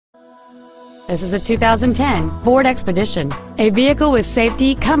This is a 2010 Ford Expedition, a vehicle with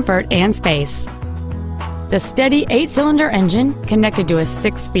safety, comfort, and space. The steady 8-cylinder engine, connected to a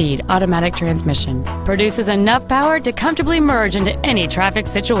 6-speed automatic transmission, produces enough power to comfortably merge into any traffic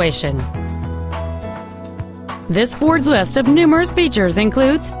situation. This Ford's list of numerous features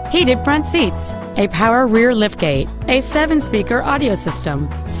includes heated front seats, a power rear liftgate, a 7-speaker audio system,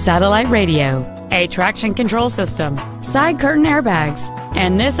 satellite radio, a traction control system, side curtain airbags,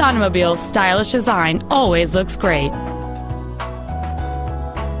 and this automobile's stylish design always looks great.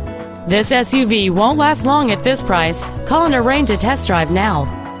 This SUV won't last long at this price. Call and arrange a test drive now.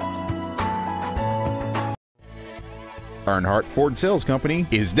 Earnhardt Ford Sales Company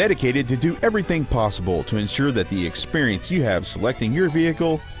is dedicated to do everything possible to ensure that the experience you have selecting your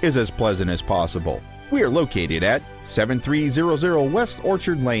vehicle is as pleasant as possible. We are located at 7300 West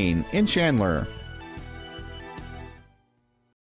Orchard Lane in Chandler.